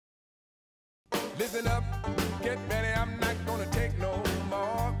Listen up, get ready, I'm not gonna take no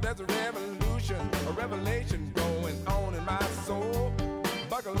more. There's a revolution, a revelation going on in my soul.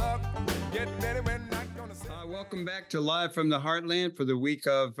 Buckle up, get ready, we're not gonna say. Welcome back to Live from the Heartland for the week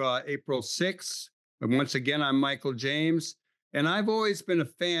of April 6th. And once again, I'm Michael James. And I've always been a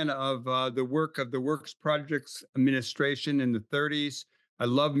fan of the work of the Works Projects Administration in the 30s. I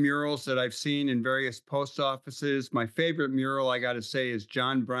love murals that I've seen in various post offices. My favorite mural, I got to say, is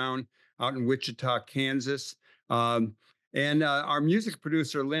John Brown out in Wichita, Kansas. And our music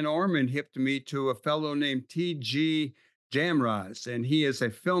producer, Lynn Orman, hipped me to a fellow named T.G. Jamroz. And he is a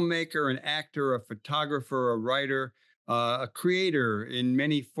filmmaker, an actor, a photographer, a writer, a creator in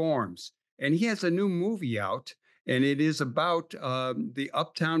many forms. And he has a new movie out. And it is about the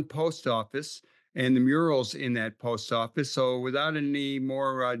Uptown Post Office and the murals in that post office. So without any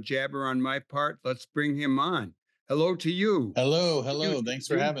more jabber on my part, let's bring him on. Hello to you. Hello. Thanks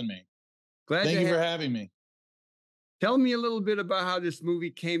for having me. Thank you for having me. Tell me a little bit about how this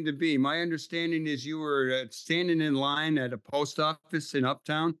movie came to be. My understanding is you were standing in line at a post office in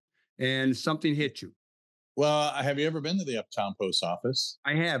Uptown and something hit you. Well, have you ever been to the Uptown Post Office?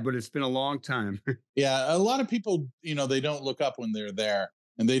 I have, but it's been a long time. Yeah, a lot of people, they don't look up when they're there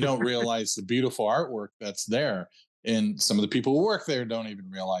and they don't realize the beautiful artwork that's there. And some of the people who work there don't even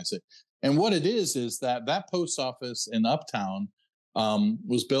realize it. And what it is that post office in Uptown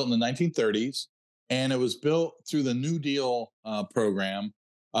was built in the 1930s. And it was built through the New Deal program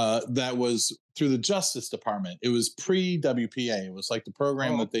that was through the Justice Department. It was pre-WPA. It was like the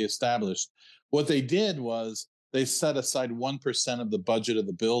program that they established. What they did was they set aside 1% of the budget of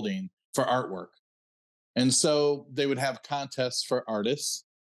the building for artwork. And so they would have contests for artists.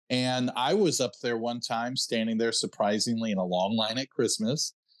 And I was up there one time, standing there surprisingly in a long line at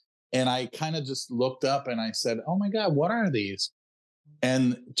Christmas. And I kind of just looked up and I said, oh my God, what are these?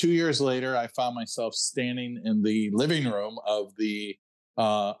 And 2 years later, I found myself standing in the living room of the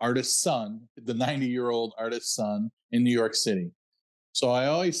artist's son, the 90-year-old artist's son in New York City. So I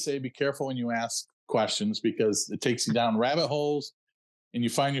always say, be careful when you ask questions because it takes you down rabbit holes and you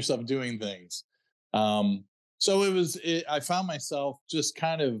find yourself doing things. So I found myself just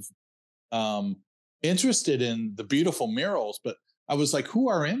kind of interested in the beautiful murals, but I was like, who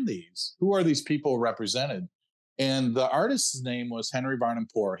are in these? Who are these people represented? And the artist's name was Henry Varnum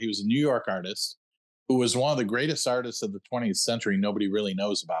Poor. He was a New York artist who was one of the greatest artists of the 20th century nobody really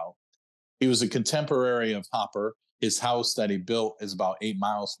knows about. He was a contemporary of Hopper. His house that he built is about 8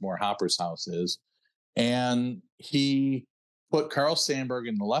 miles from where Hopper's house is. And he put Carl Sandburg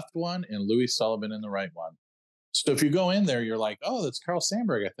in the left one and Louis Sullivan in the right one. So if you go in there, you're like, oh, that's Carl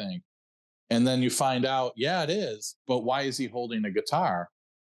Sandburg, I think. And then you find out, yeah, it is. But why is he holding a guitar?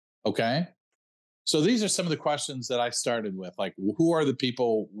 Okay. So these are some of the questions that I started with, like, who are the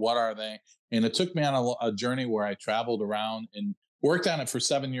people? What are they? And it took me on a journey where I traveled around and worked on it for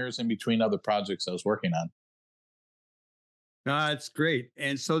 7 years in between other projects I was working on. That's great.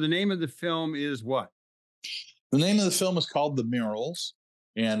 And so the name of the film is what? The name of the film is called The Murals.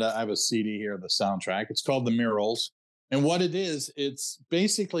 And I have a CD here, the soundtrack. It's called The Murals. And what it is, it's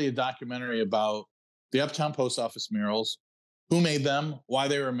basically a documentary about the Uptown Post Office murals, who made them, why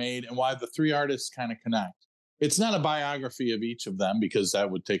they were made, and why the three artists kind of connect. It's not a biography of each of them because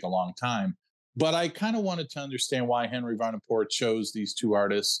that would take a long time. But I kind of wanted to understand why Henry Varnum Poor chose these two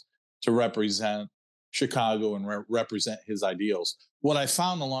artists to represent Chicago and represent his ideals. What I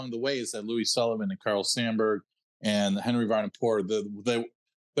found along the way is that Louis Sullivan and Carl Sandburg and Henry Varnum Poor, their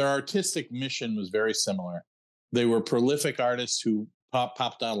artistic mission was very similar. They were prolific artists who popped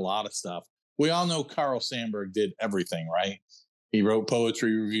out a lot of stuff. We all know Carl Sandburg did everything, right? He wrote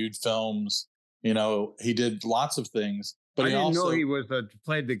poetry, reviewed films. He did lots of things. But I didn't know he was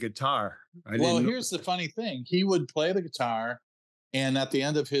played the guitar. Here's the funny thing. He would play the guitar. And at the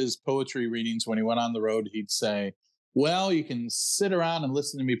end of his poetry readings, when he went on the road, he'd say, well, you can sit around and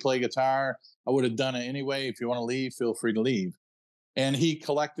listen to me play guitar. I would have done it anyway. If you want to leave, feel free to leave. And he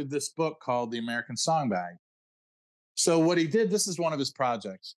collected this book called The American Songbag. So what he did, this is one of his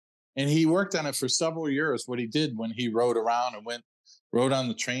projects. And he worked on it for several years. What he did when he rode around and rode on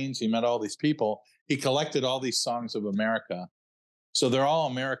the trains, he met all these people. He collected all these songs of America. So they're all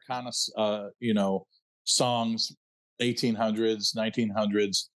Americana, songs, 1800s,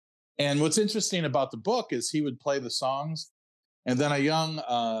 1900s. And what's interesting about the book is he would play the songs. And then a young,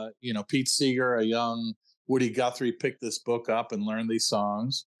 Pete Seeger, a young Woody Guthrie picked this book up and learned these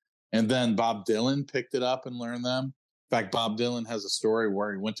songs. And then Bob Dylan picked it up and learned them. In fact, Bob Dylan has a story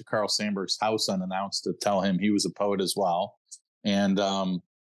where he went to Carl Sandburg's house unannounced to tell him he was a poet as well. And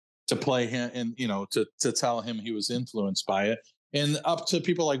to play him and, to tell him he was influenced by it. And up to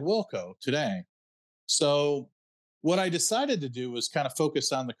people like Wilco today. So what I decided to do was kind of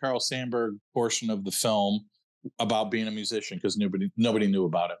focus on the Carl Sandburg portion of the film about being a musician, because nobody knew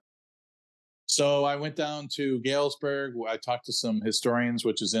about it. So I went down to Galesburg. I talked to some historians,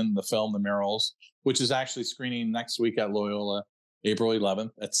 which is in the film, The Murals, which is actually screening next week at Loyola, April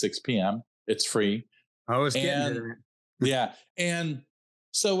 11th at 6 p.m. It's free. I was getting And there. yeah. And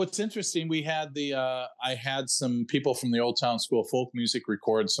so what's interesting, we had I had some people from the Old Town School of Folk Music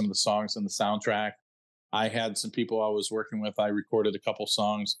record some of the songs in the soundtrack. I had some people I was working with. I recorded a couple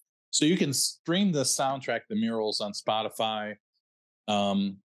songs. So you can stream the soundtrack, The Murals, on Spotify.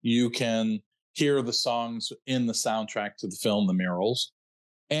 You can hear the songs in the soundtrack to the film, The Murals.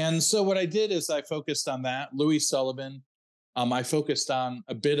 And so what I did is I focused on that. Louis Sullivan, I focused on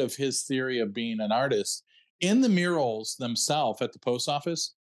a bit of his theory of being an artist. In the murals themselves at the post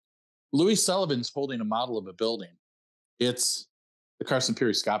office, Louis Sullivan's holding a model of a building. It's the Carson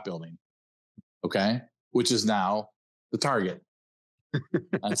Peary Scott building, okay, which is now the Target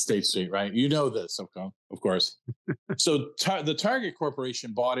on State Street, right? You know this, okay, of course. So the Target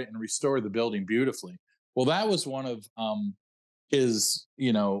Corporation bought it and restored the building beautifully. Well, that was one of his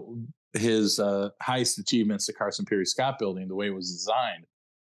highest achievements, the Carson Peary Scott building, the way it was designed.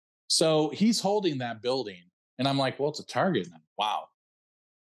 So he's holding that building, and I'm like, well, it's a Target now. Wow.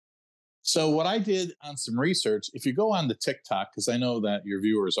 So what I did on some research, if you go on to TikTok, because I know that your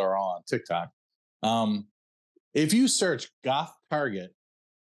viewers are all on TikTok, if you search Goth Target,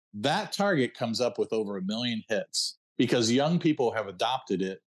 that Target comes up with over 1 million hits, because young people have adopted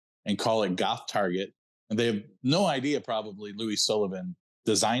it and call it Goth Target. And they have no idea probably Louis Sullivan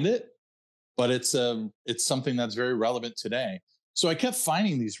designed it, but it's something that's very relevant today. So I kept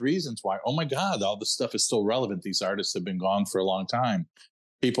finding these reasons why, oh my God, all this stuff is still relevant. These artists have been gone for a long time.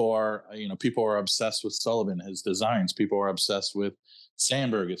 People are obsessed with Sullivan, his designs. People are obsessed with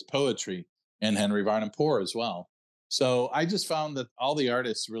Sandburg, his poetry, and Henry Varnum Poor as well. So I just found that all the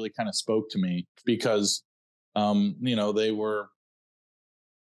artists really kind of spoke to me, because, they were.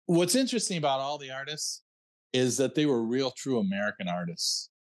 What's interesting about all the artists is that they were real, true American artists,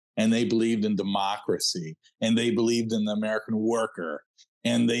 and they believed in democracy, and they believed in the American worker.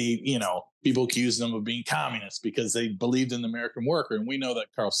 And they, people accused them of being communists because they believed in the American worker. And we know that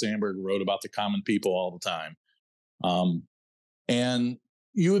Carl Sandburg wrote about the common people all the time. And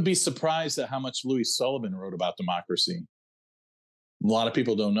you would be surprised at how much Louis Sullivan wrote about democracy. A lot of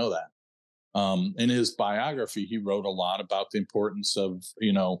people don't know that. In his biography, he wrote a lot about the importance of,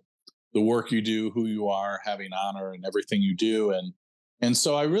 the work you do, who you are, having honor in everything you do. And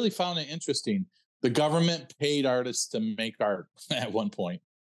so I really found it interesting. The government paid artists to make art at one point.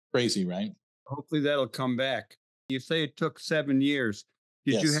 Crazy, right? Hopefully that'll come back. You say it took 7 years.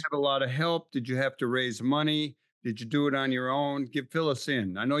 Did you have a lot of help? Did you have to raise money? Did you do it on your own? Fill us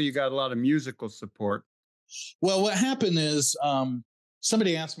in. I know you got a lot of musical support. Well, what happened is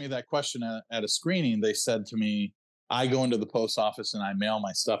somebody asked me that question at a screening. They said to me, I go into the post office and I mail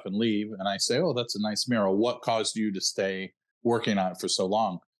my stuff and leave. And I say, oh, that's a nice mural. What caused you to stay working on it for so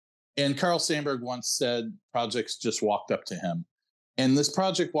long? And Carl Sandburg once said projects just walked up to him. And this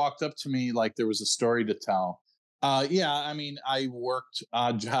project walked up to me like there was a story to tell. I worked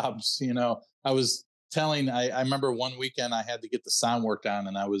odd jobs. I was telling, I remember one weekend I had to get the sound work on,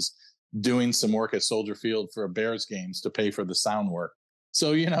 and I was doing some work at Soldier Field for a Bears games to pay for the sound work.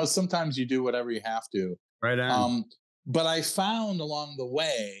 So, sometimes you do whatever you have to. Right on. But I found along the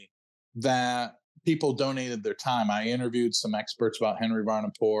way that people donated their time. I interviewed some experts about Henry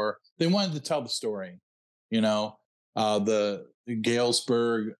Varnum Poor. They wanted to tell the story. The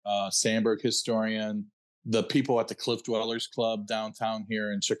Galesburg, Sandburg historian, the people at the Cliff Dwellers Club downtown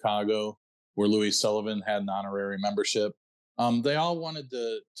here in Chicago, where Louis Sullivan had an honorary membership. They all wanted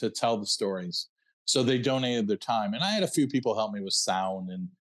to tell the stories. So they donated their time. And I had a few people help me with sound and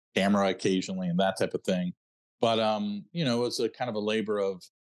camera occasionally and that type of thing. But, it was a kind of a labor of,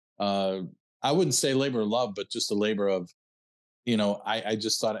 I wouldn't say labor of love, but just a labor of, I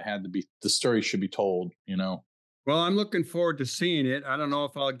just thought it had to be, the story should be told, Well, I'm looking forward to seeing it. I don't know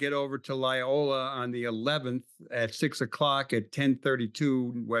if I'll get over to Loyola on the 11th at 6 o'clock at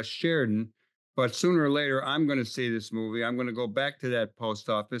 1032 West Sheridan. But sooner or later, I'm going to see this movie. I'm going to go back to that post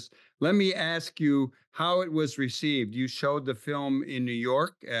office. Let me ask you how it was received. You showed the film in New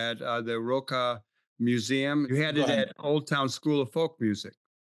York at the Roca Museum. You had it at Old Town School of Folk Music.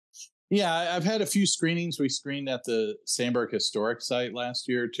 Yeah, I've had a few screenings. We screened at the Sandburg Historic Site last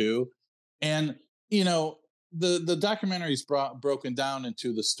year, too. And, the documentary is broken down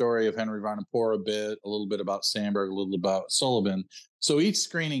into the story of Henry Varnum Poor a little bit about Sandburg, a little about Sullivan. So each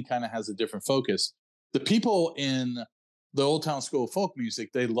screening kind of has a different focus. The people in the Old Town School of Folk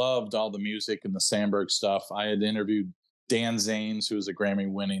Music, they loved all the music and the Sandberg stuff. I had interviewed Dan Zanes, who was a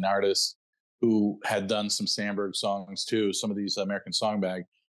Grammy-winning artist, who had done some Sandberg songs too, some of these American Songbag.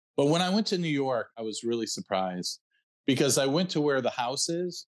 But when I went to New York, I was really surprised because I went to where the house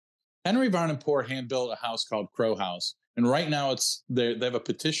is. Henry Varnum Poor hand-built a house called Crow House. And right now they have a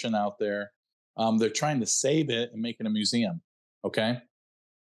petition out there. They're trying to save it and make it a museum. Okay.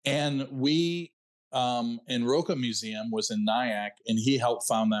 And we, in Roca Museum was in Nyack, and he helped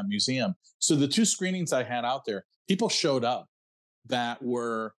found that museum. So the 2 screenings I had out there, people showed up they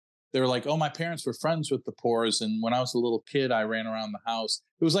were like, oh, my parents were friends with the Poors. And when I was a little kid, I ran around the house.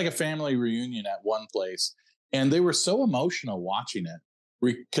 It was like a family reunion at one place. And they were so emotional watching it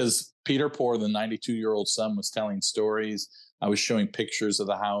because Peter Poor, the 92-year-old son, was telling stories. I was showing pictures of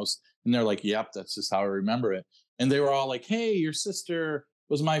the house, and they're like, yep, that's just how I remember it. And they were all like, hey, your sister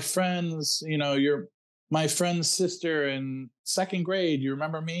was my friend's, you're my friend's sister in 2nd grade. You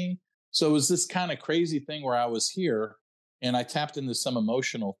remember me? So it was this kind of crazy thing where I was here and I tapped into some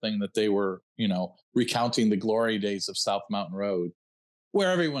emotional thing that they were, recounting the glory days of South Mountain Road,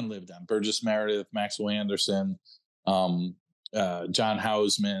 where everyone lived on. Burgess Meredith, Maxwell Anderson, John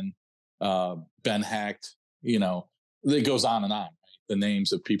Hausman, Ben Hecht, it goes on and on, right? The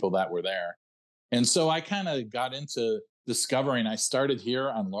names of people that were there. And so I kind of got into discovering. I started here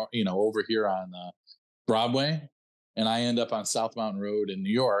on, over here on Broadway, and I end up on South Mountain Road in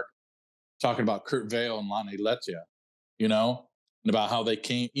New York, talking about Kurt Weill and Lonnie Letia, and about how they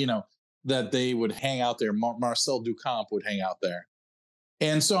came, that they would hang out there. Marcel Duchamp would hang out there.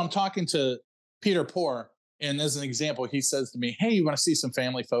 And so I'm talking to Peter Poor, and as an example, he says to me, hey, you want to see some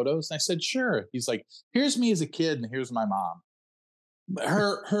family photos? And I said, sure. He's like, here's me as a kid, and here's my mom.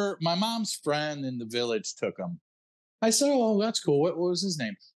 My mom's friend in the village took him. I said, oh, that's cool. What was his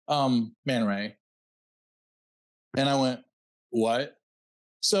name? Man Ray. And I went, what?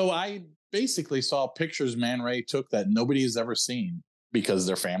 So I basically saw pictures Man Ray took that nobody has ever seen because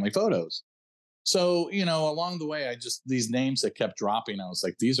they're family photos. So, along the way, these names that kept dropping, I was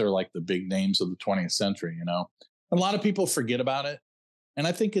like, these are like the big names of the 20th century, A lot of people forget about it. And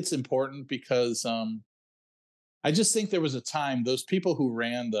I think it's important because I just think there was a time, those people who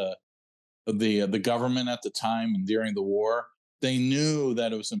ran the government at the time and during the war, they knew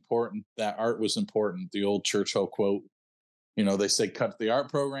that it was important, that art was important. The old Churchill quote, they say cut the art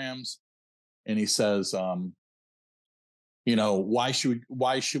programs. And he says, why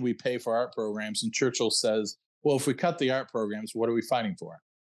should we pay for art programs? And Churchill says, well, if we cut the art programs, what are we fighting for?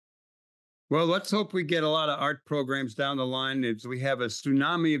 Well, let's hope we get a lot of art programs down the line as we have a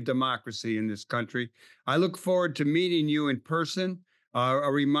tsunami of democracy in this country. I look forward to meeting you in person.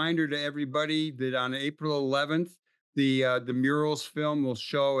 A reminder to everybody that on April 11th, the Murals film will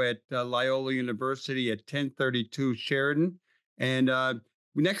show at Loyola University at 1032 Sheridan. And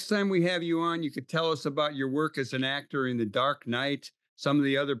next time we have you on, you could tell us about your work as an actor in The Dark Knight, some of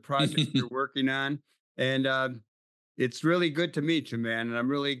the other projects you're working on. And it's really good to meet you, man. And I'm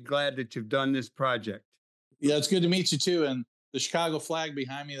really glad that you've done this project. Yeah, it's good to meet you too. And the Chicago flag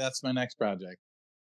behind me, that's my next project.